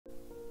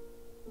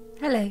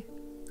Hello,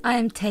 I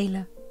am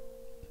Taylor,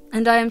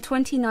 and I am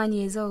 29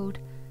 years old.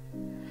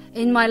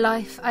 In my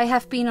life, I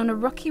have been on a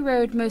rocky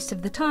road most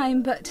of the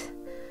time, but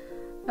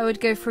I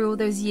would go through all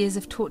those years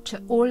of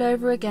torture all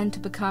over again to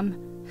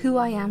become who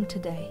I am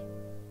today.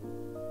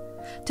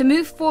 To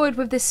move forward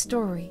with this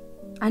story,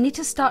 I need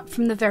to start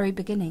from the very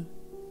beginning.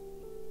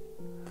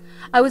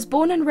 I was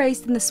born and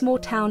raised in the small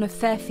town of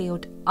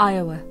Fairfield,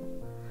 Iowa.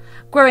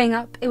 Growing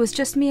up, it was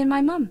just me and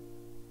my mum.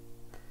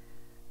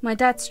 My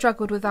dad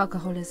struggled with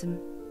alcoholism.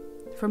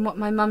 From what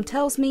my mum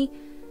tells me,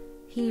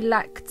 he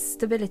lacked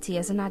stability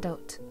as an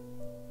adult.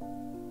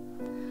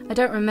 I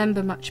don't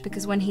remember much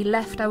because when he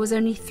left I was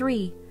only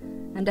 3,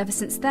 and ever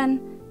since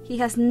then he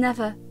has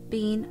never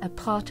been a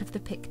part of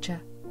the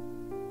picture.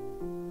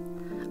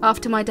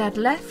 After my dad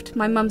left,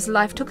 my mum's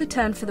life took a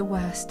turn for the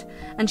worst,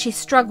 and she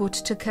struggled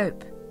to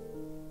cope.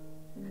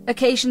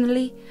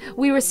 Occasionally,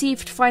 we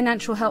received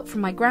financial help from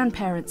my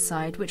grandparents'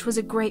 side, which was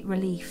a great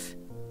relief.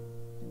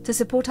 To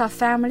support our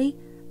family,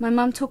 my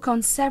mum took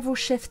on several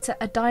shifts at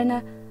a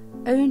diner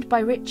owned by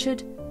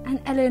Richard and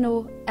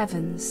Eleanor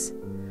Evans.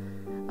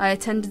 I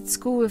attended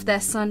school with their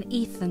son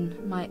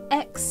Ethan, my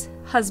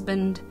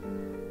ex-husband.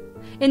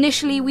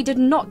 Initially, we did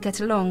not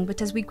get along,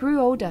 but as we grew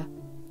older,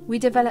 we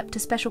developed a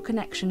special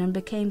connection and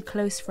became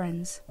close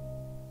friends.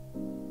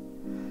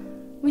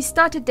 We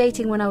started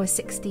dating when I was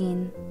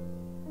 16.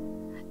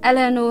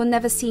 Eleanor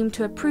never seemed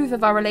to approve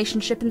of our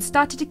relationship and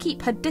started to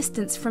keep her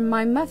distance from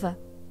my mother.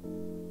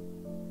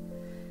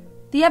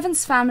 The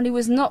Evans family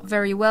was not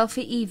very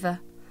wealthy either.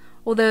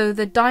 Although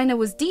the diner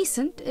was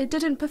decent, it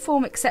didn't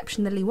perform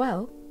exceptionally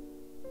well.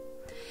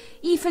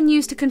 Ethan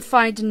used to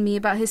confide in me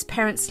about his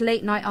parents'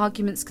 late-night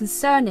arguments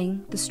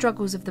concerning the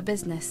struggles of the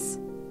business.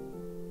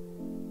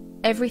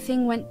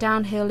 Everything went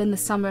downhill in the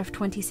summer of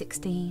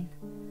 2016.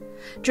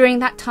 During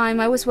that time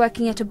I was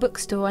working at a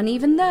bookstore, and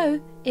even though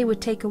it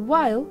would take a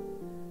while,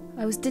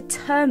 I was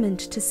determined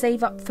to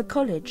save up for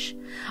college.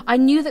 I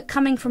knew that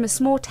coming from a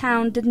small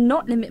town did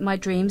not limit my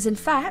dreams. In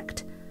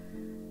fact,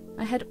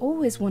 I had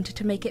always wanted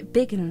to make it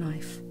big in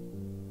life.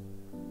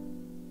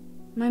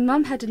 My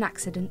mum had an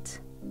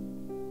accident.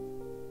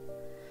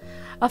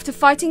 After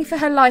fighting for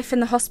her life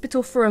in the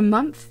hospital for a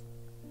month,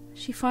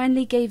 she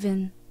finally gave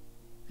in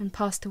and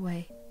passed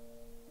away.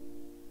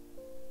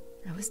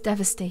 I was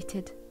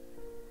devastated.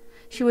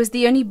 She was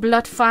the only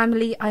blood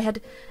family I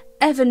had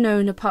ever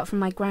known apart from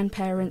my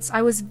grandparents.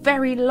 I was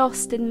very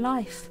lost in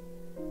life.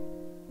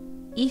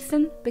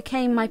 Ethan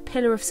became my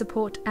pillar of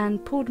support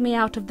and pulled me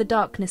out of the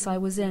darkness I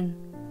was in.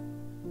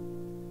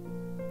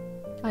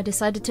 I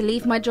decided to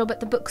leave my job at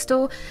the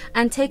bookstore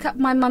and take up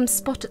my mum's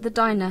spot at the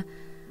diner,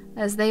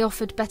 as they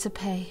offered better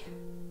pay.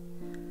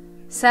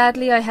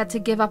 Sadly, I had to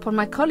give up on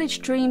my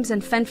college dreams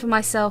and fend for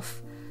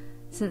myself,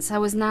 since I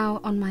was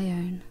now on my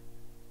own.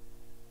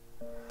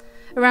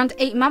 Around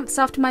 8 months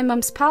after my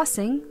mum's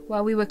passing,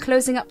 while we were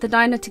closing up the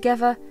diner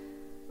together,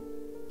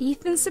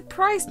 Ethan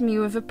surprised me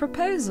with a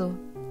proposal.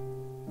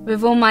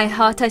 With all my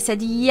heart I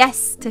said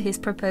yes to his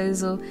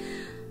proposal.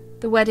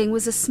 The wedding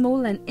was a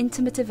small and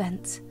intimate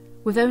event,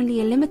 with only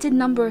a limited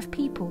number of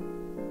people.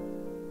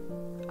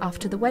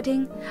 After the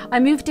wedding, I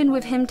moved in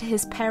with him to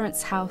his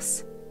parents'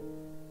 house.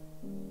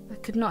 I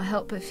could not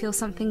help but feel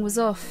something was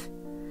off.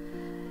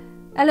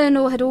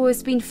 Eleanor had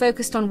always been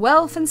focused on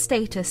wealth and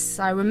status.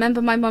 I remember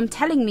my mum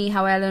telling me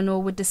how Eleanor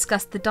would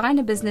discuss the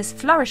diner business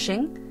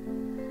flourishing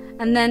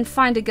and then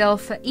find a girl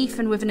for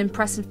Ethan with an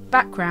impressive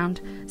background,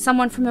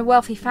 someone from a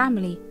wealthy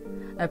family,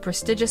 a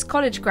prestigious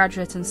college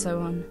graduate, and so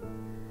on.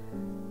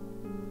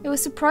 It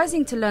was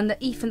surprising to learn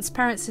that Ethan's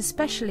parents,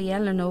 especially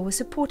Eleanor, were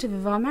supportive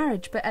of our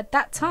marriage, but at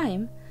that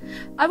time,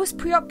 I was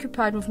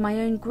preoccupied with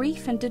my own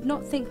grief and did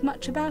not think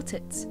much about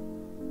it.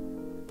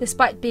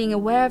 Despite being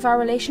aware of our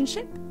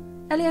relationship,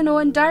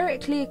 Eleanor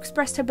indirectly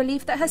expressed her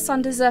belief that her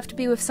son deserved to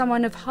be with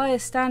someone of higher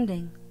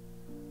standing.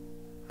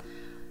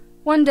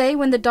 One day,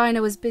 when the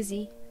diner was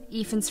busy,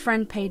 Ethan's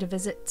friend paid a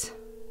visit.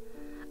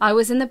 I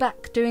was in the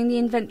back doing the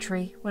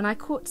inventory when I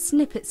caught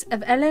snippets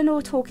of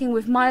Eleanor talking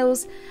with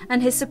Miles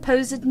and his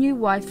supposed new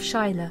wife,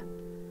 Shyla.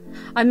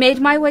 I made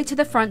my way to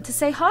the front to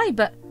say hi,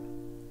 but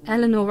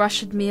Eleanor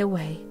ushered me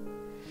away.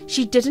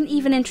 She didn't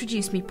even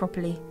introduce me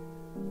properly.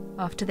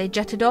 After they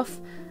jetted off,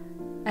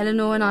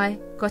 Eleanor and I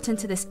got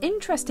into this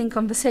interesting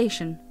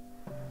conversation.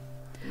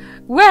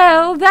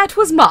 "Well, that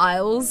was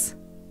Miles."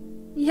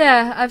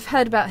 "Yeah, I've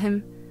heard about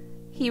him.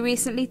 He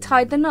recently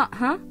tied the knot,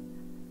 huh?"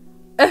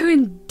 "Oh,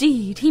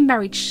 indeed. He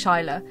married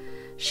Shyla.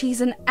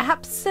 She's an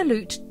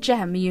absolute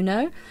gem, you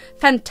know.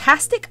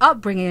 Fantastic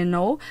upbringing and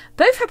all.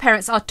 Both her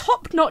parents are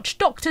top-notch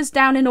doctors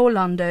down in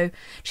Orlando.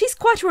 She's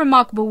quite a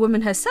remarkable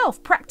woman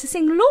herself,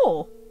 practicing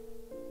law."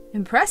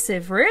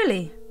 "Impressive,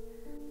 really."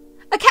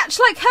 "A catch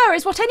like her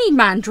is what any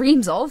man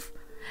dreams of.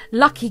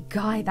 Lucky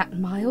guy, that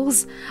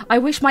Miles. I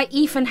wish my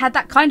Ethan had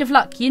that kind of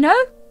luck, you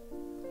know."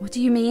 "What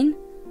do you mean?"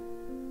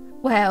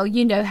 "Well,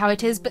 you know how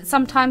it is, but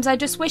sometimes I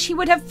just wish he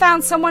would have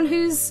found someone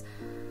who's,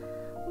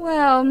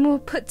 well, more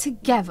put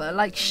together,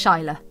 like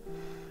Shyla.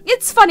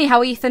 It's funny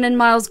how Ethan and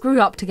Miles grew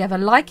up together,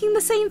 liking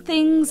the same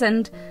things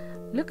and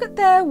Look at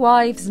their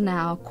wives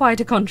now.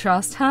 Quite a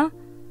contrast, huh?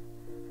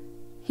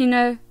 You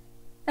know,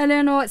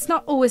 Eleanor, it's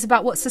not always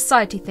about what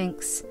society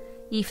thinks.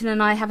 Ethan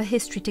and I have a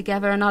history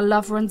together and our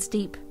love runs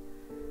deep.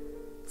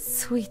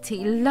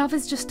 Sweetie, love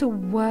is just a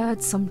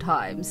word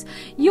sometimes.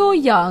 You're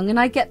young and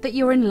I get that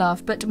you're in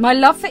love, but my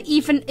love for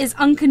Ethan is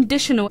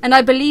unconditional and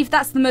I believe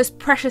that's the most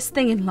precious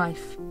thing in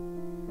life.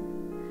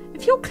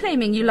 If you're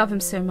claiming you love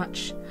him so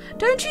much,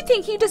 don't you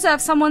think you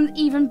deserve someone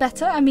even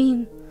better? I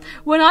mean,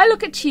 when I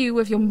look at you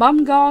with your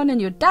mum gone and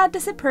your dad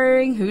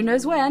disappearing, who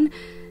knows when,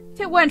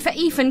 if it weren't for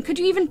Ethan, could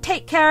you even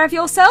take care of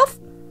yourself?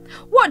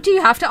 What do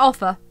you have to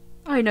offer?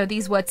 I know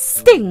these words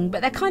sting,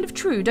 but they're kind of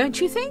true, don't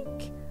you think?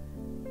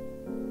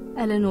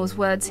 Eleanor's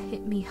words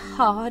hit me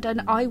hard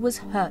and I was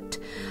hurt.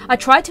 I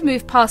tried to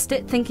move past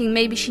it, thinking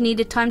maybe she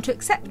needed time to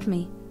accept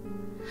me.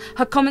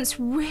 Her comments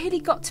really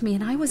got to me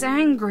and I was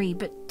angry,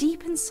 but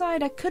deep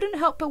inside I couldn't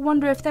help but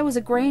wonder if there was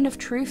a grain of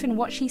truth in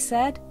what she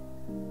said.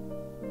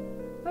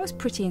 I was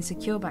pretty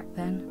insecure back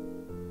then,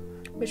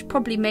 which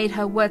probably made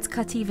her words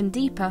cut even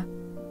deeper.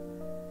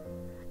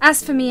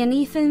 As for me and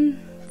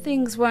Ethan,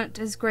 things weren't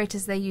as great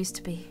as they used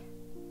to be.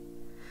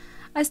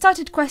 I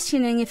started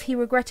questioning if he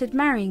regretted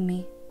marrying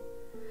me.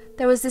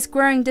 There was this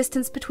growing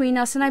distance between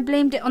us and I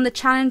blamed it on the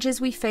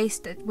challenges we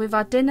faced with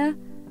our dinner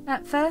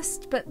at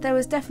first, but there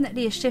was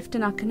definitely a shift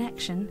in our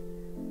connection.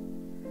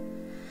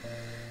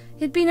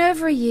 It'd been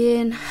over a year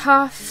and a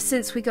half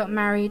since we got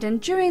married, and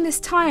during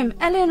this time,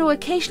 Eleanor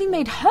occasionally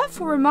made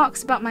hurtful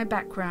remarks about my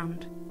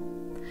background.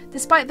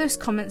 Despite those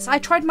comments, I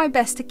tried my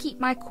best to keep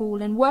my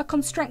cool and work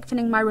on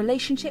strengthening my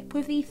relationship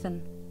with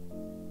Ethan.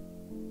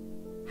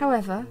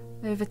 However,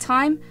 over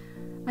time,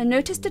 I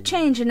noticed a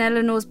change in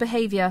Eleanor's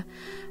behaviour.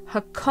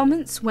 Her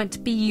comments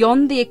went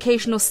beyond the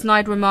occasional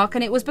snide remark,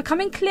 and it was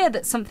becoming clear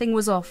that something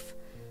was off.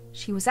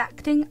 She was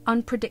acting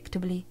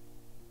unpredictably.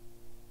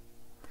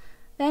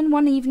 Then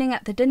one evening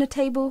at the dinner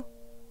table,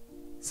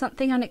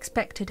 something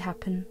unexpected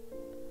happened.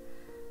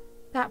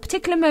 That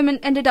particular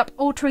moment ended up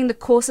altering the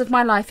course of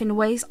my life in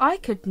ways I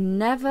could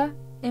never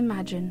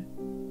imagine.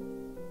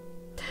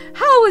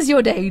 How was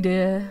your day,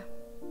 dear?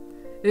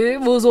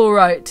 It was all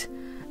right.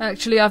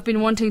 Actually, I've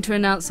been wanting to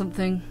announce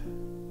something.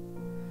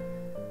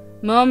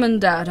 Mum and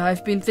Dad,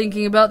 I've been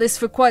thinking about this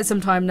for quite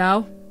some time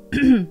now.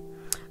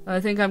 I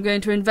think I'm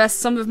going to invest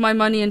some of my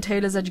money in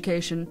Taylor's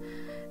education.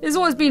 It's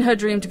always been her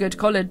dream to go to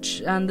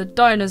college, and the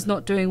diner's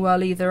not doing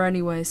well either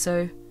anyway,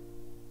 so...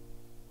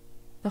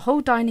 The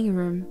whole dining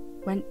room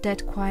went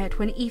dead quiet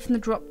when Ethan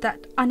dropped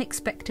that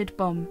unexpected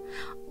bomb.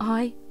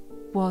 I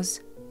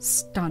was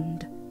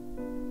stunned.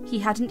 He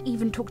hadn't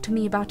even talked to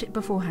me about it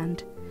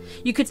beforehand.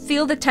 You could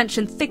feel the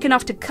tension thick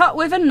enough to cut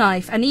with a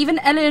knife, and even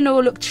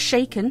Eleanor looked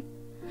shaken.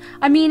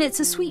 I mean, it's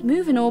a sweet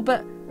move and all,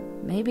 but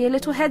maybe a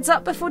little heads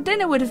up before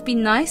dinner would have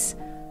been nice.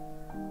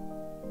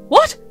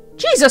 What?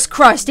 Jesus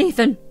Christ,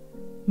 Ethan!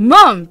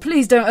 Mum,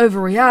 please don't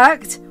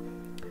overreact.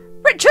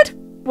 Richard,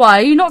 why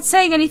are you not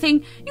saying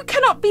anything? You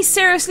cannot be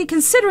seriously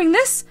considering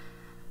this.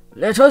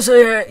 Let us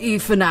hear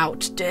Ethan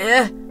out,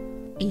 dear.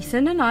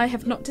 Ethan and I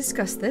have not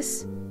discussed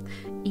this.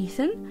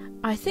 Ethan,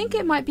 I think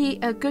it might be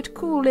a good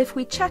call if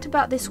we chat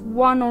about this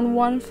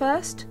one-on-one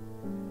first.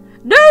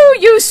 No,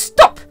 you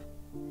stop!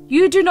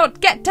 You do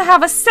not get to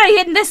have a say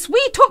in this.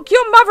 We took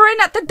your mother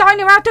in at the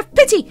diner out of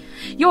pity.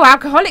 Your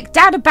alcoholic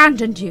dad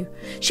abandoned you.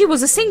 She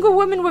was a single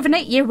woman with an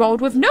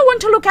 8-year-old with no one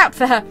to look out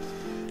for her.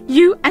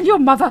 You and your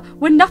mother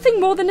were nothing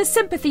more than a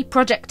sympathy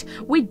project.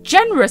 We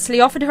generously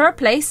offered her a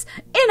place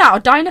in our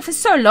diner for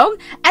so long,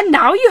 and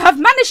now you have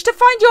managed to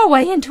find your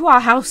way into our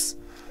house.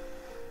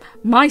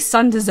 My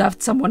son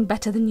deserved someone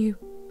better than you.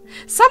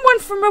 Someone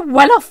from a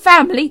well-off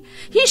family.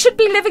 He should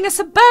be living a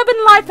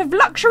suburban life of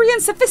luxury and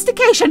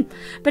sophistication.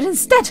 But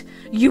instead,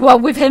 you are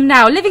with him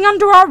now, living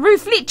under our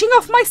roof, leeching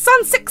off my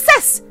son's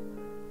success.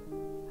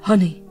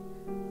 Honey,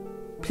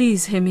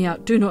 please hear me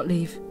out. Do not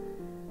leave.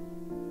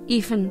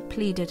 Ethan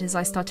pleaded as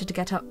I started to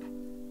get up.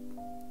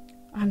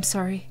 I'm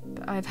sorry,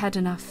 but I've had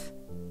enough.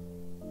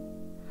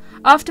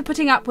 After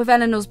putting up with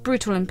Eleanor's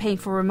brutal and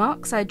painful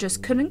remarks, I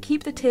just couldn't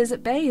keep the tears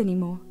at bay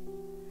anymore.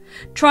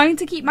 Trying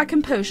to keep my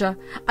composure,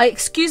 I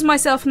excused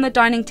myself from the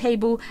dining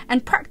table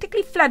and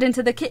practically fled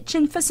into the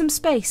kitchen for some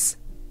space.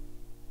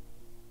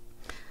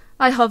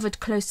 I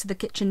hovered close to the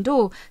kitchen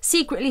door,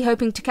 secretly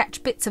hoping to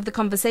catch bits of the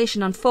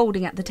conversation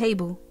unfolding at the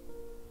table.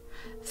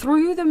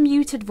 Through the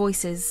muted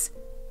voices,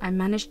 I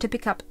managed to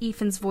pick up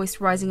Ethan's voice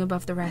rising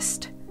above the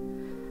rest.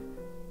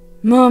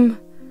 Mum,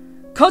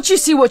 can't you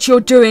see what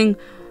you're doing?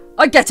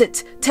 I get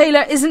it.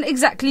 Taylor isn't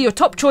exactly your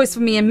top choice for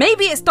me, and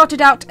maybe it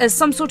started out as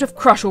some sort of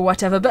crush or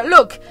whatever, but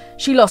look,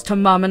 she lost her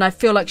mum and I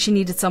feel like she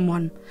needed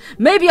someone.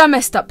 Maybe I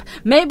messed up.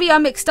 Maybe I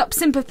mixed up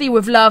sympathy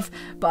with love,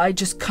 but I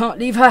just can't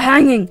leave her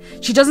hanging.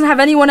 She doesn't have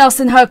anyone else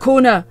in her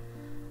corner.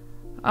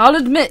 I'll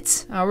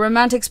admit, our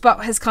romantic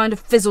spark has kind of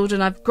fizzled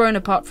and I've grown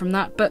apart from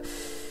that, but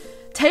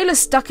Taylor's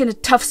stuck in a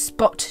tough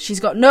spot.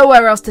 She's got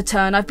nowhere else to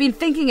turn. I've been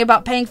thinking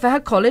about paying for her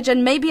college,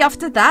 and maybe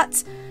after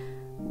that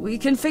we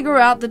can figure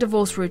out the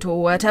divorce route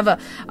or whatever.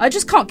 I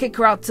just can't kick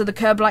her out to the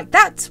curb like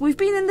that. We've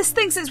been in this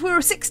thing since we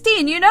were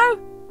 16, you know?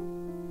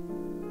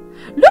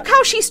 Look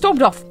how she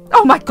stormed off.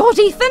 Oh my God,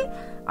 Ethan!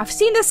 I've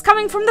seen this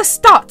coming from the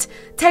start.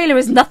 Taylor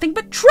is nothing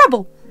but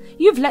trouble.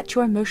 You've let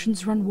your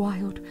emotions run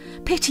wild.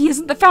 Pity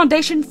isn't the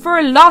foundation for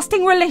a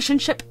lasting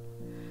relationship.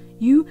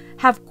 You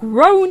have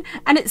grown,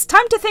 and it's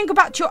time to think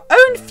about your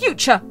own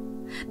future.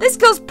 This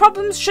girl's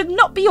problems should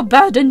not be your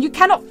burden. You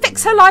cannot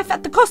fix her life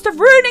at the cost of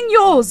ruining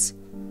yours.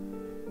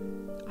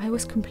 I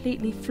was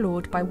completely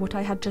floored by what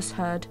I had just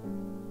heard.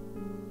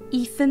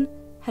 Ethan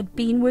had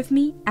been with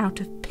me out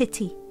of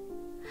pity.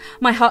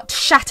 My heart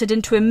shattered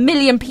into a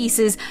million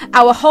pieces.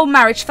 Our whole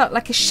marriage felt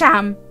like a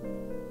sham.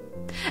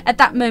 At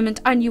that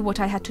moment, I knew what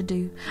I had to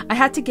do. I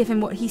had to give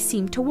him what he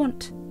seemed to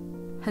want.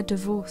 A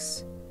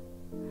divorce.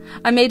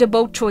 I made a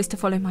bold choice to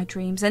follow my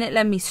dreams, and it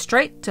led me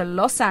straight to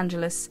Los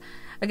Angeles.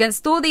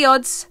 Against all the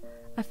odds,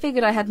 I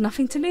figured I had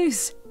nothing to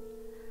lose.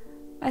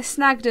 I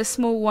snagged a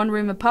small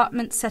one-room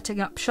apartment,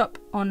 setting up shop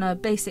on a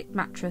basic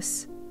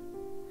mattress.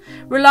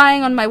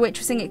 Relying on my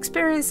waitressing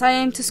experience, I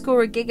aimed to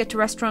score a gig at a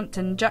restaurant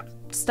and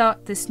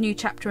jumpstart this new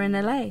chapter in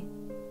LA.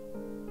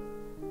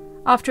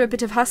 After a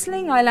bit of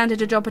hustling, I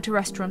landed a job at a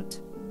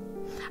restaurant.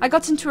 I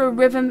got into a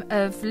rhythm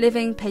of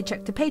living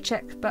paycheck to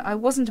paycheck, but I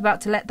wasn't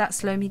about to let that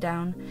slow me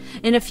down.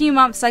 In a few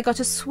months, I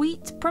got a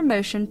sweet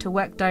promotion to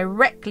work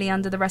directly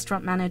under the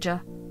restaurant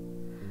manager.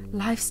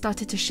 Life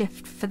started to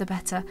shift for the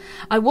better.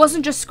 I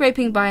wasn't just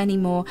scraping by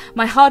anymore.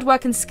 My hard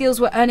work and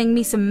skills were earning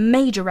me some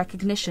major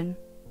recognition.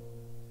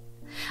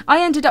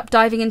 I ended up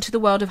diving into the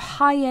world of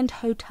high-end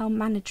hotel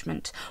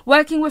management,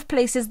 working with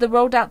places that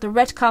rolled out the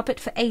red carpet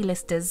for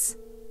A-listers.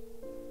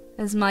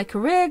 As my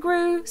career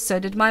grew, so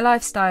did my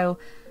lifestyle.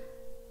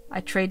 I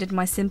traded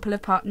my simple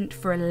apartment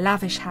for a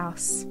lavish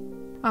house.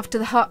 After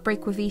the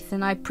heartbreak with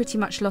Ethan, I pretty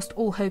much lost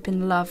all hope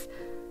in love.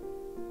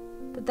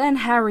 But then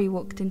Harry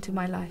walked into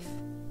my life.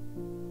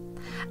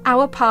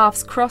 Our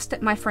paths crossed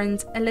at my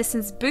friend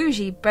Alyssa's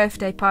bougie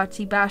birthday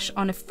party bash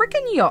on a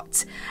frickin'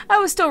 yacht. I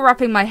was still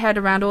wrapping my head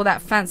around all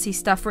that fancy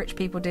stuff rich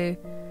people do.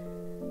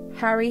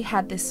 Harry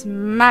had this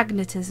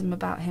magnetism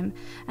about him,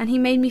 and he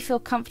made me feel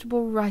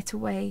comfortable right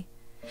away.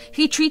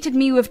 He treated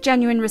me with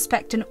genuine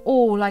respect and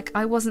awe, like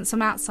I wasn't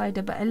some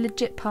outsider but a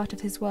legit part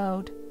of his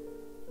world.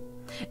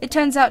 It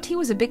turns out he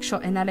was a big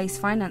shot in LA's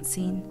finance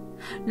scene.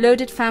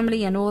 Loaded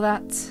family and all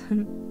that.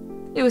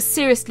 It was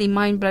seriously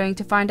mind-blowing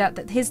to find out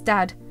that his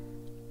dad,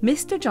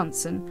 Mr.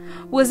 Johnson,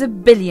 was a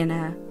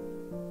billionaire.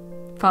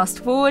 Fast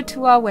forward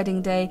to our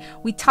wedding day,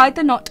 we tied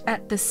the knot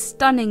at the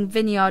stunning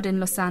vineyard in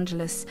Los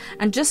Angeles,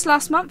 and just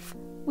last month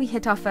we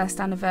hit our first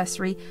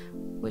anniversary,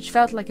 which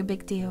felt like a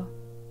big deal.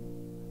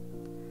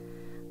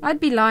 I'd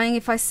be lying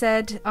if I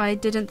said I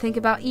didn't think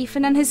about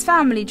Ethan and his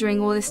family during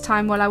all this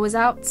time while I was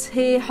out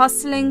here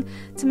hustling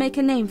to make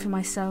a name for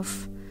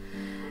myself.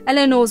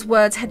 Eleanor's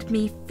words had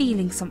me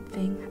feeling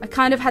something. I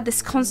kind of had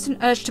this constant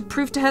urge to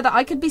prove to her that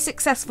I could be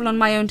successful on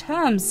my own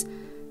terms,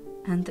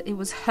 and that it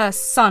was her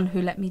son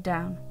who let me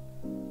down.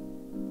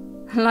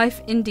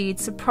 Life indeed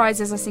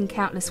surprises us in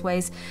countless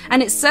ways,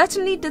 and it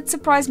certainly did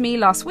surprise me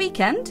last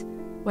weekend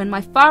when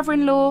my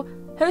father-in-law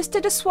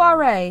hosted a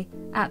soiree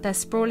at their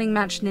sprawling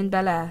mansion in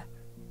Bel Air.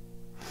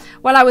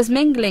 While I was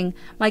mingling,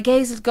 my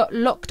gaze got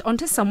locked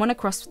onto someone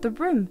across the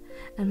room,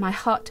 and my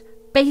heart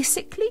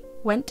basically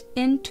went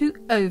into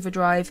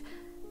overdrive.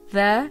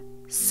 There,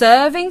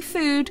 serving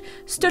food,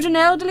 stood an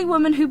elderly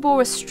woman who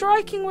bore a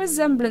striking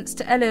resemblance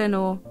to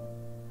Eleanor.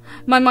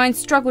 My mind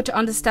struggled to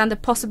understand the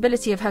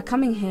possibility of her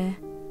coming here.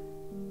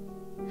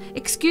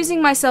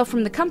 Excusing myself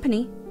from the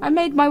company, I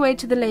made my way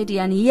to the lady,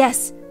 and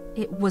yes,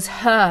 it was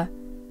her.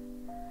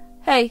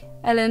 "Hey,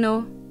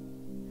 Eleanor."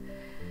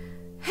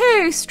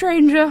 "Hey,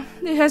 stranger,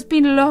 it has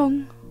been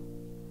long."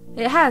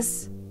 "It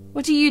has.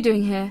 What are you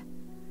doing here?"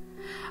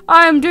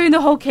 "I am doing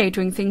the whole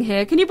catering thing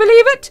here, can you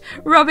believe it?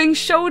 Rubbing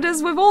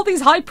shoulders with all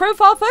these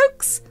high-profile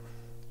folks."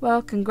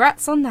 "Well,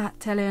 congrats on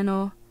that,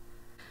 Eleanor."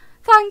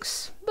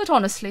 "Thanks, but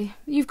honestly,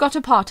 you've got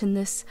a part in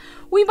this.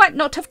 We might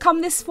not have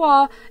come this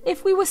far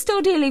if we were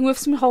still dealing with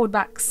some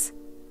holdbacks."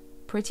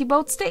 "Pretty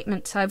bold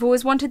statement. I've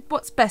always wanted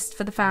what's best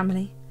for the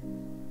family."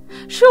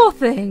 "Sure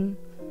thing."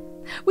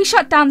 We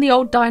shut down the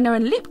old diner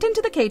and leaped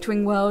into the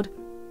catering world.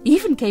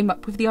 Even came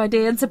up with the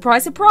idea, and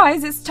surprise,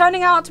 surprise, it's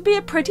turning out to be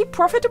a pretty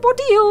profitable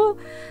deal.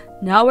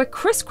 Now we're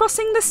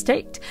crisscrossing the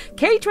state,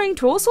 catering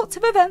to all sorts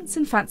of events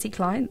and fancy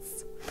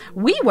clients.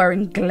 We were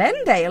in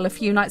Glendale a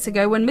few nights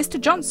ago when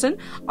Mr. Johnson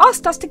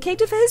asked us to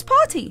cater for his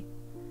party.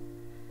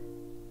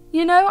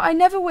 You know, I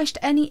never wished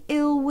any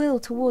ill will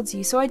towards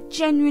you, so I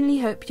genuinely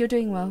hope you're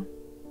doing well.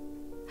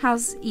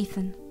 How's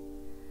Ethan?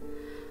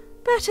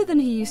 Better than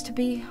he used to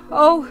be.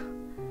 Oh,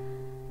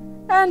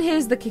 and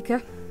here's the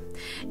kicker.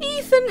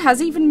 Ethan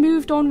has even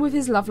moved on with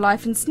his love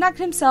life and snagged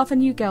himself a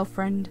new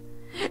girlfriend.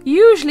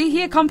 Usually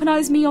he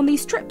accompanies me on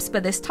these trips,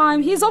 but this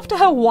time he's off to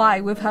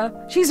Hawaii with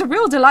her. She's a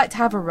real delight to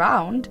have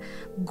around.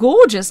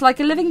 Gorgeous, like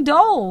a living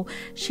doll.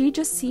 She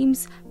just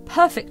seems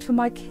perfect for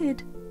my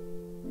kid.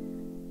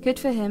 Good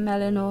for him,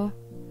 Eleanor.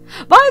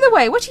 By the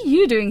way, what are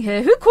you doing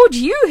here? Who called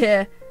you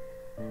here?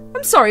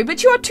 I'm sorry,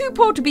 but you are too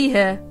poor to be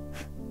here.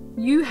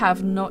 You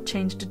have not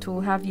changed at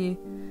all, have you?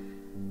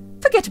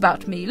 For Forget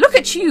about me. Look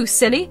at you,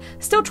 silly.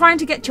 Still trying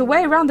to get your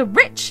way around the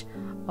rich.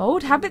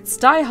 Old habits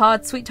die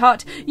hard,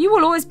 sweetheart. You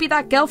will always be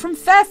that girl from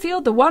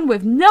Fairfield, the one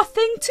with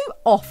nothing to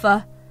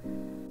offer.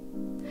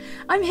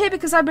 I'm here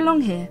because I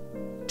belong here,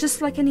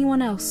 just like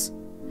anyone else.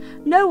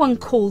 No one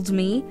called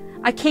me.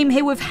 I came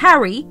here with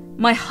Harry,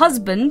 my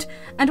husband,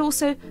 and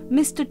also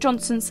Mr.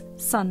 Johnson's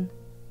son.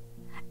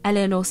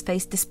 Eleanor's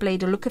face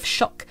displayed a look of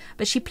shock,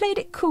 but she played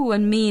it cool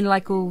and mean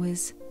like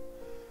always.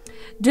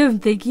 Don't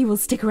think he will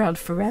stick around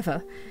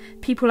forever.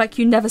 People like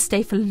you never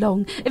stay for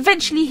long.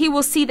 Eventually he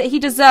will see that he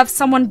deserves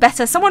someone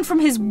better, someone from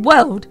his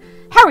world.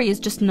 Harry is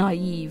just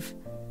naive.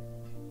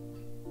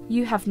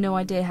 You have no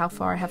idea how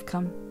far I have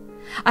come.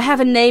 I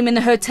have a name in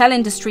the hotel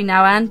industry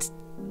now, and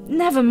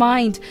never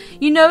mind.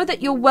 You know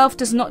that your wealth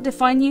does not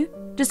define you,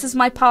 just as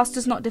my past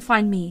does not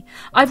define me.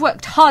 I've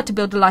worked hard to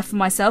build a life for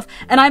myself,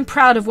 and I'm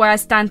proud of where I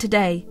stand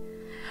today.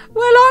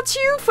 Well, aren't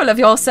you full of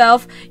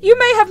yourself? You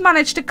may have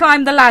managed to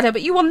climb the ladder,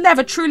 but you will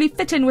never truly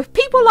fit in with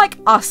people like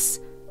us.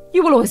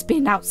 You will always be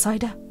an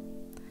outsider.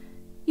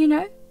 You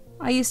know,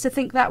 I used to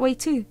think that way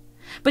too.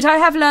 But I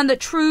have learned that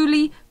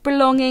truly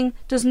belonging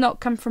does not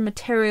come from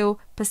material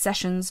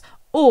possessions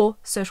or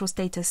social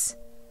status.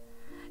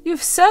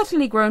 You've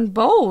certainly grown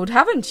bold,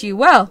 haven't you?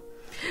 Well,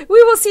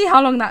 we will see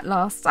how long that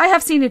lasts. I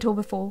have seen it all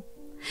before.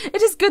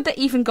 It is good that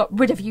Ethan got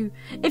rid of you.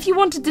 If you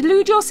want to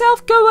delude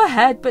yourself, go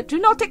ahead, but do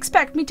not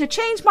expect me to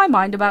change my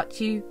mind about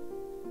you.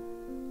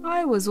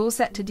 I was all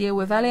set to deal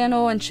with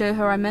Eleanor and show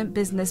her I meant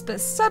business,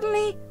 but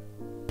suddenly,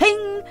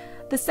 ping,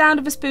 the sound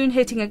of a spoon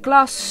hitting a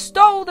glass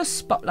stole the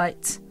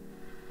spotlight.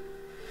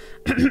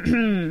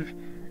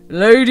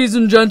 Ladies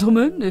and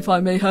gentlemen, if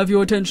I may have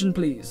your attention,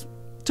 please.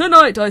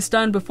 Tonight I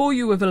stand before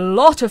you with a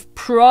lot of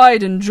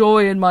pride and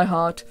joy in my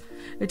heart.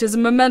 It is a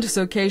momentous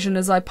occasion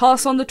as I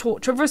pass on the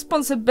torch of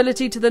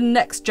responsibility to the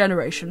next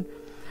generation.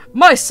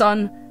 My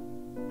son,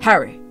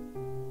 Harry.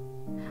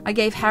 I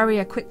gave Harry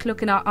a quick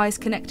look and our eyes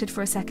connected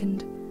for a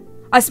second.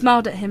 I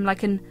smiled at him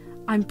like an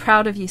 "I'm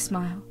proud of you"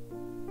 smile.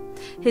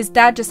 His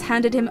dad just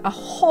handed him a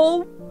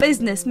whole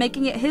business,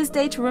 making it his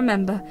day to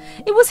remember.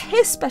 It was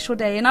his special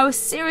day, and I was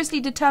seriously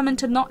determined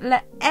to not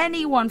let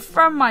anyone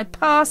from my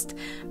past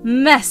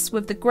mess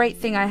with the great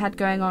thing I had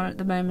going on at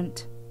the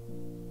moment.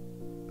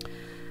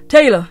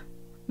 Taylor,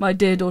 my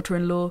dear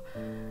daughter-in-law,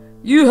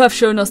 you have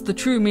shown us the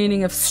true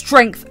meaning of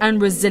strength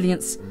and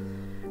resilience.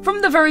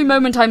 From the very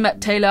moment I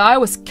met Taylor, I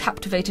was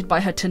captivated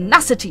by her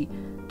tenacity,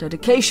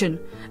 dedication,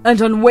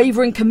 and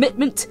unwavering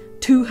commitment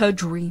to her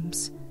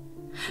dreams.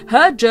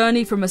 Her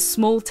journey from a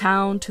small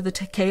town to the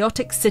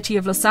chaotic city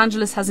of Los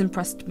Angeles has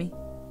impressed me.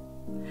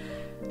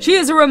 She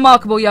is a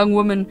remarkable young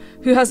woman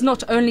who has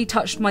not only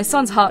touched my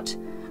son's heart,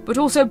 but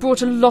also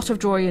brought a lot of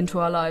joy into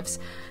our lives.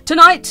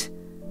 Tonight,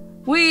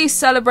 we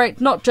celebrate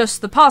not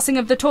just the passing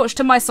of the torch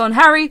to my son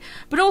Harry,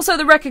 but also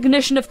the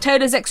recognition of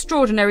Taylor's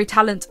extraordinary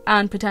talent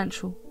and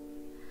potential.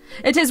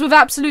 It is with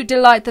absolute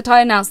delight that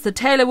I announce that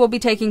Taylor will be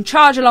taking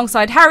charge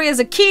alongside Harry as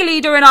a key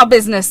leader in our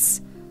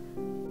business.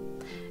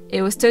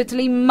 It was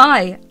totally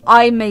my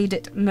I made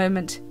it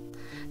moment.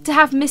 To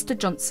have Mr.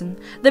 Johnson,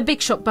 the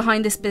big shot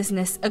behind this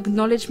business,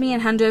 acknowledge me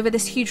and hand over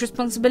this huge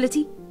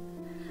responsibility.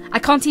 I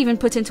can't even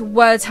put into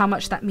words how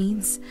much that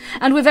means.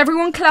 And with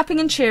everyone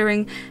clapping and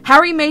cheering,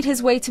 Harry made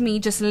his way to me,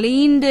 just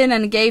leaned in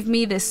and gave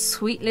me this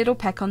sweet little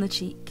peck on the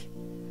cheek.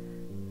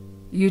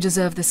 You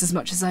deserve this as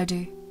much as I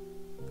do.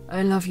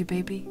 I love you,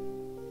 baby.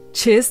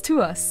 Cheers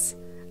to us.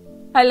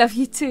 I love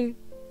you too.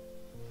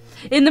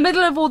 In the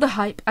middle of all the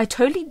hype, I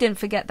totally didn't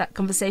forget that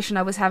conversation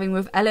I was having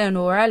with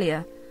Eleanor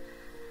earlier.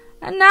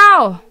 And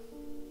now,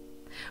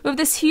 with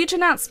this huge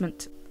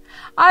announcement,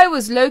 I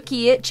was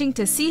low-key itching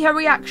to see her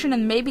reaction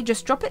and maybe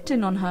just drop it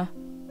in on her.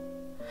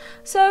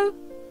 So,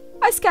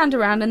 I scanned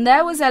around and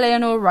there was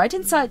Eleanor right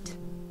in sight.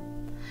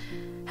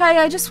 Hey,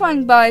 I just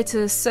swung by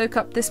to soak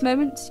up this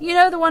moment. You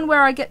know, the one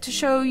where I get to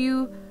show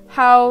you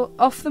how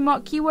off the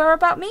mark you were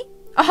about me?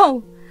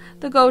 Oh,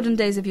 the golden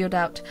days of your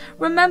doubt.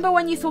 Remember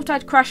when you thought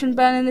I'd crash and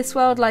burn in this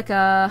world like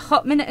a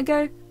hot minute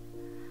ago?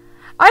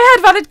 I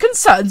had valid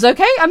concerns,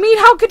 okay? I mean,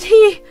 how could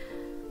he...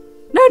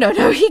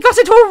 No, he got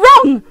it all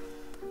wrong!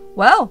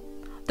 Well,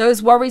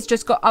 those worries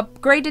just got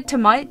upgraded to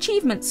my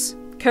achievements.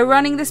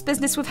 Co-running this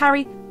business with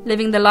Harry,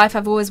 living the life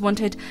I've always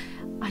wanted.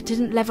 I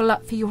didn't level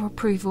up for your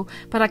approval,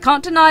 but I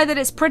can't deny that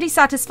it's pretty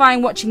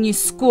satisfying watching you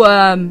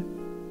squirm.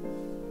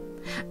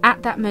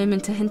 At that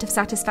moment, a hint of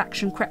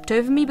satisfaction crept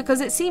over me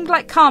because it seemed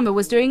like karma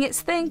was doing its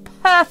thing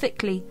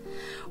perfectly.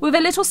 With a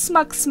little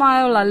smug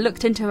smile, I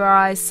looked into her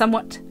eyes,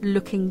 somewhat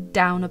looking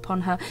down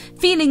upon her,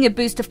 feeling a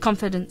boost of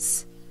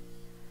confidence.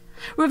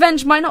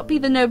 Revenge might not be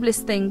the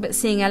noblest thing, but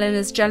seeing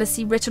Eleanor's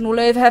jealousy written all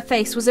over her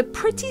face was a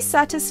pretty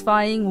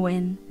satisfying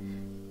win.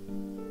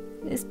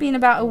 It's been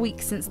about a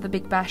week since the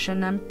Big Bash,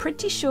 and I'm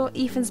pretty sure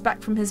Ethan's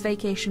back from his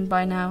vacation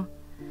by now.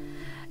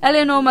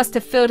 Eleanor must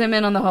have filled him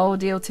in on the whole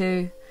deal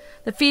too.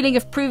 The feeling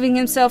of proving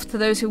himself to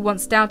those who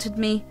once doubted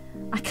me,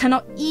 I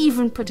cannot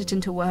even put it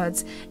into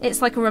words.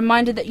 It's like a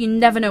reminder that you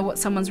never know what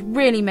someone's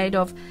really made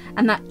of,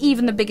 and that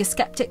even the biggest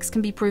skeptics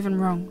can be proven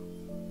wrong.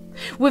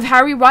 With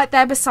Harry right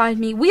there beside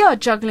me, we are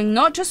juggling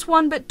not just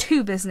one but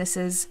two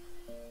businesses.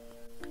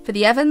 For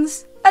the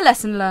Evans, a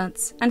lesson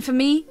learnt. And for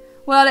me,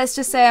 well, let's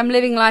just say I'm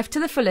living life to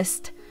the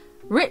fullest.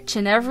 Rich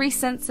in every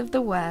sense of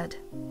the word.